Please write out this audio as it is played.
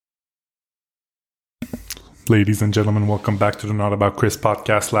Ladies and gentlemen, welcome back to the Not About Chris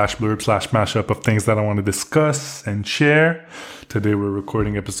podcast slash blurb slash mashup of things that I want to discuss and share. Today we're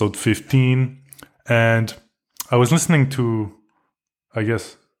recording episode 15, and I was listening to, I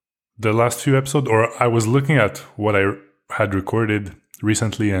guess, the last few episodes, or I was looking at what I had recorded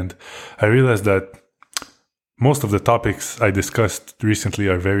recently, and I realized that most of the topics I discussed recently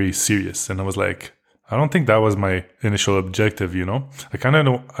are very serious, and I was like, I don't think that was my initial objective, you know? I kind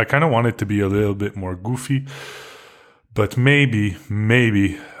of wanted to be a little bit more goofy, but maybe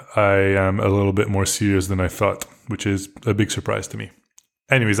I am a little bit more serious than I thought, which is a big surprise to me.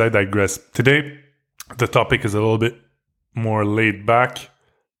 Anyways, I digress. Today, the topic is a little bit more laid back,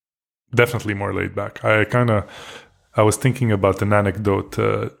 definitely more laid back. I was thinking about an anecdote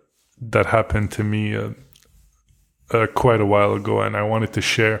that happened to me quite a while ago, and I wanted to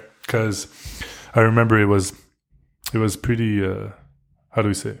share because I remember it was pretty, how do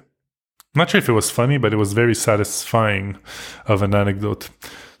we say? I'm not sure if it was funny, but it was very satisfying of an anecdote.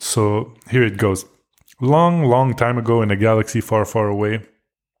 So here it goes. Long time ago in a galaxy far, far away,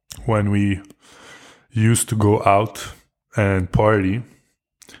 when we used to go out and party,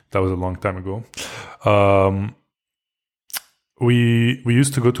 that was a long time ago, we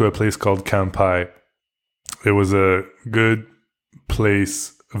used to go to a place called Campai. It was a good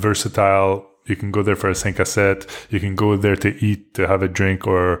place, versatile. You can go there for a 5 cassette. You can go there to eat, to have a drink,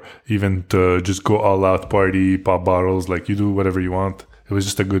 or even to just go all out, party, pop bottles. Like, you do whatever you want. It was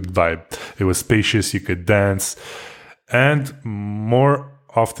just a good vibe. It was spacious. You could dance. And more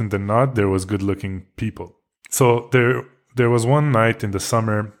often than not, there was good looking people. So there was one night in the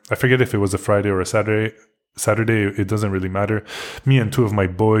summer. I forget if it was a Friday or a Saturday. It doesn't really matter. Me and 2 of my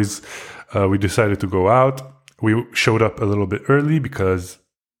boys, we decided to go out. We showed up a little bit early because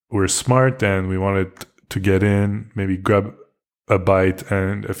we're smart and we wanted to get in, maybe grab a bite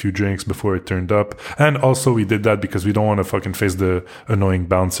and a few drinks before it turned up. And also we did that because we don't want to fucking face the annoying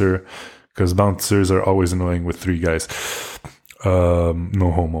bouncer, because bouncers are always annoying with 3 guys.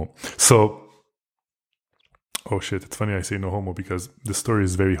 No homo. So, oh shit, it's funny I say no homo because the story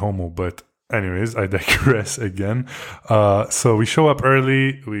is very homo, but anyways, I digress again. So we show up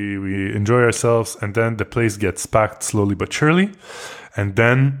early, we enjoy ourselves, and then the place gets packed slowly but surely. And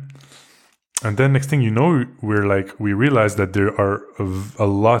then next thing you know, we realize that there are a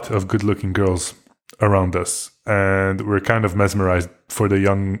lot of good-looking girls around us, and we're kind of mesmerized for the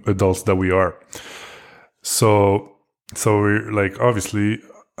young adults that we are. So we're like, obviously,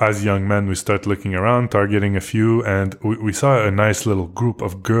 as young men, we start looking around, targeting a few, and we saw a nice little group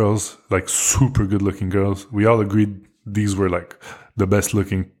of girls, like super good-looking girls. We all agreed these were like the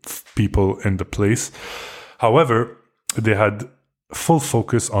best-looking people in the place. However, they had full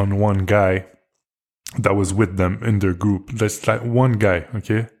focus on one guy that was with them in their group. That's like one guy,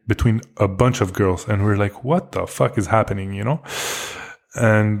 okay, between a bunch of girls. And we're like, what the fuck is happening, you know?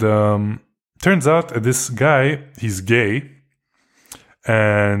 And turns out this guy, he's gay.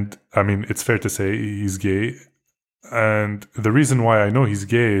 And I mean, it's fair to say he's gay. And the reason why I know he's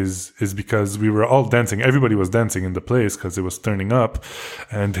gay is because we were all dancing. Everybody was dancing in the place because it was turning up.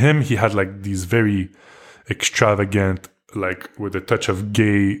 And he had like these very extravagant, like with a touch of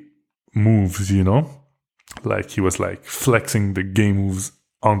gay moves, you know, like he was like flexing the gay moves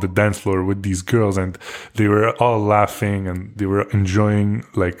on the dance floor with these girls, and they were all laughing and they were enjoying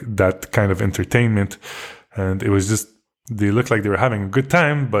like that kind of entertainment. And it was just, they looked like they were having a good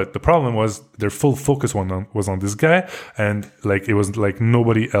time, but the problem was their full focus was on this guy, and like it was like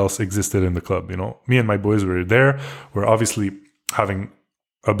nobody else existed in the club, you know. Me and my boys were there. We're obviously having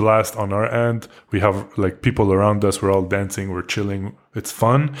a blast on our end. We have like people around us. We're all dancing. We're chilling. It's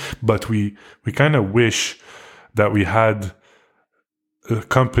fun. But we kind of wish that we had the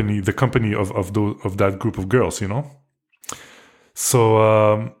company of that group of girls, you know?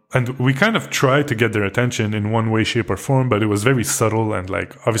 So, and we kind of tried to get their attention in one way, shape or form, but it was very subtle. And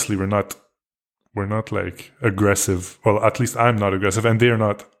like, obviously we're not like aggressive. Well, at least I'm not aggressive, and they're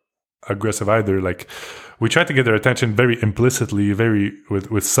not aggressive either. Like, we tried to get their attention very implicitly, very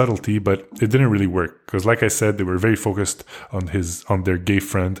with subtlety, but it didn't really work because, like I said, they were very focused on their gay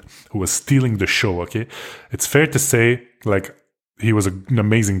friend who was stealing the show. Okay, it's fair to say, like, he was an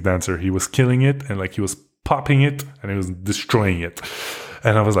amazing dancer. He was killing it, and like he was popping it, and he was destroying it.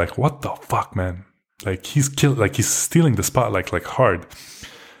 And I was like, "What the fuck, man? Like he's stealing the spotlight like hard."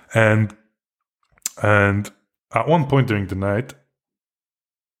 And at one point during the night,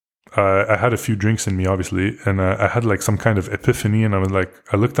 I had a few drinks in me, obviously, and I had like some kind of epiphany, and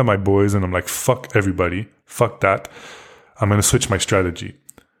I looked at my boys and I'm like, fuck everybody, fuck that. I'm going to switch my strategy.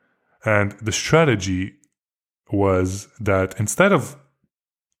 And the strategy was that instead of,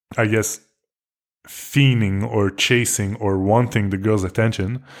 I guess, fiending or chasing or wanting the girl's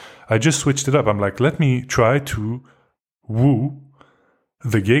attention, I just switched it up. I'm like, let me try to woo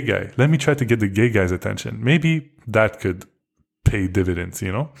the gay guy. Let me try to get the gay guy's attention. Maybe that could pay dividends,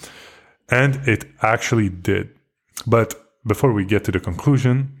 And it actually did. But before we get to the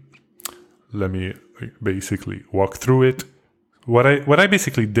conclusion, let me basically walk through it. What I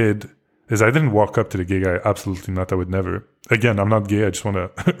basically did is I didn't walk up to the gay guy. Absolutely not. I would never. Again, I'm not gay. I just want to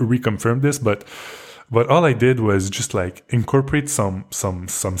reconfirm this. But all I did was just like incorporate some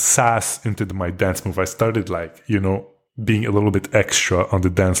sass into my dance move. I started like, being a little bit extra on the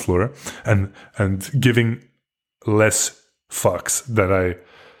dance floor and giving less fucks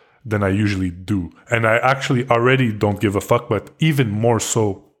than I usually do. And I actually already don't give a fuck, but even more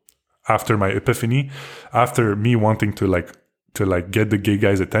so after my epiphany, after me wanting to get the gay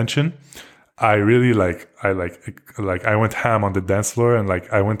guy's attention, I really I went ham on the dance floor and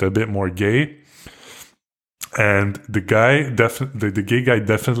I went a bit more gay. And the gay guy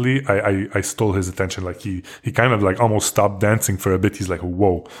definitely, I stole his attention. Like he kind of almost stopped dancing for a bit. He's like,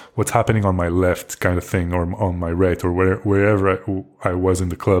 whoa, what's happening on my left kind of thing, or on my right, or wherever I was in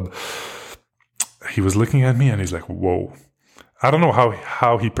the club. He was looking at me and he's like, whoa. I don't know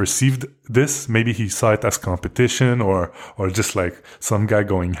how he perceived this. Maybe he saw it as competition or just like some guy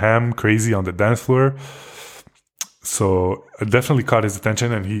going ham crazy on the dance floor. So it definitely caught his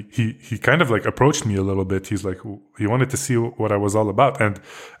attention, and he kind of approached me a little bit. He's like, he wanted to see what I was all about, and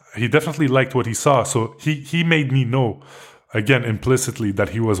he definitely liked what he saw. So he made me know, again, implicitly, that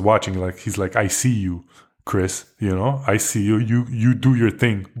he was watching. Like, he's like, I see you, Chris, I see you. You do your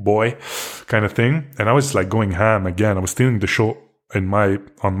thing, boy, kind of thing. And I was just going ham again. I was stealing the show on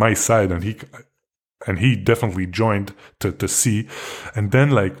my side, and he definitely joined to see. And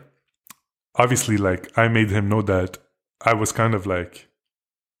then obviously, I made him know that I was kind of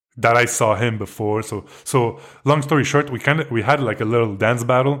that I saw him before. So long story short, we had a little dance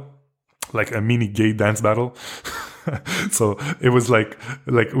battle, a mini gay dance battle. So it was like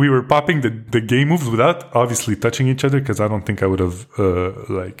we were popping the gay moves without obviously touching each other, because I don't think I would have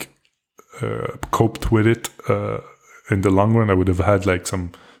coped with it in the long run. I would have had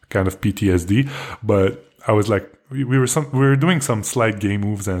some kind of PTSD. But I was we were doing some slight gay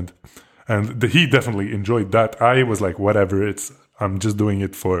moves, and he definitely enjoyed that. I was like, whatever, I'm just doing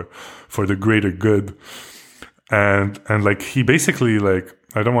it for the greater good. And he basically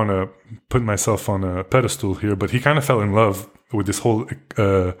I don't want to put myself on a pedestal here, but he kind of fell in love with this whole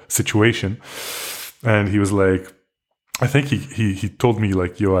situation. And he was like, I think he told me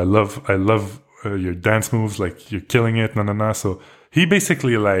yo, I love your dance moves, you're killing it, na. So he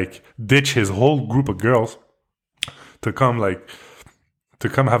basically ditched his whole group of girls to come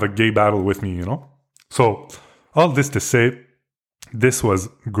have a gay battle with me, So all this to say, this was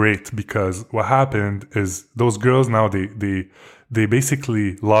great, because what happened is those girls now, they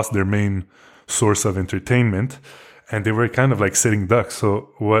basically lost their main source of entertainment, and they were kind of sitting ducks.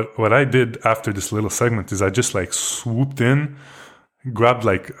 So what I did after this little segment is I just swooped in, grabbed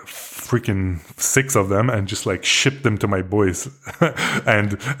freaking 6 of them, and just shipped them to my boys.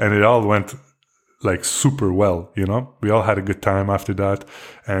 and it all went super well, we all had a good time after that.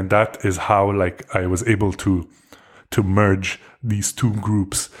 And that is how I was able to merge these two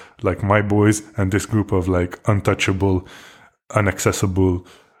groups, my boys and this group of untouchable, inaccessible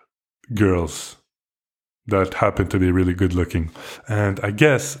girls that happen to be really good looking. And I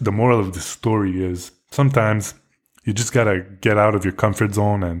guess the moral of this story is sometimes you just gotta get out of your comfort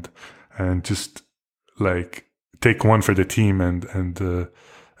zone and just take one for the team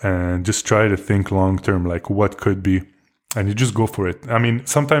and just try to think long term, what could be, and you just go for it. I mean,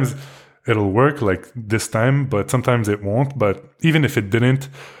 sometimes it'll work this time, but sometimes it won't. But even if it didn't,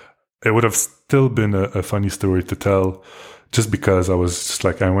 it would have still been a funny story to tell, just because I was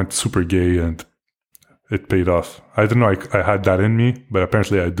just I went super gay and it paid off. I don't know, I had that in me, but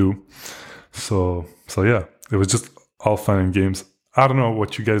apparently I do. So yeah, it was just all fun and games. I don't know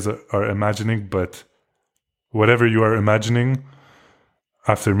what you guys are imagining, but whatever you are imagining,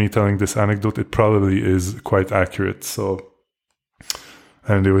 after me telling this anecdote, it probably is quite accurate. So,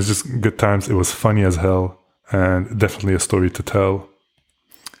 and it was just good times. It was funny as hell, and definitely a story to tell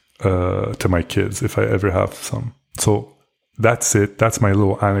to my kids if I ever have some. So that's it. That's my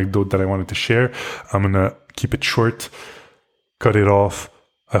little anecdote that I wanted to share. I'm gonna keep it short, cut it off.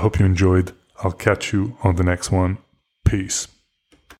 I hope you enjoyed. I'll catch you on the next one. Peace.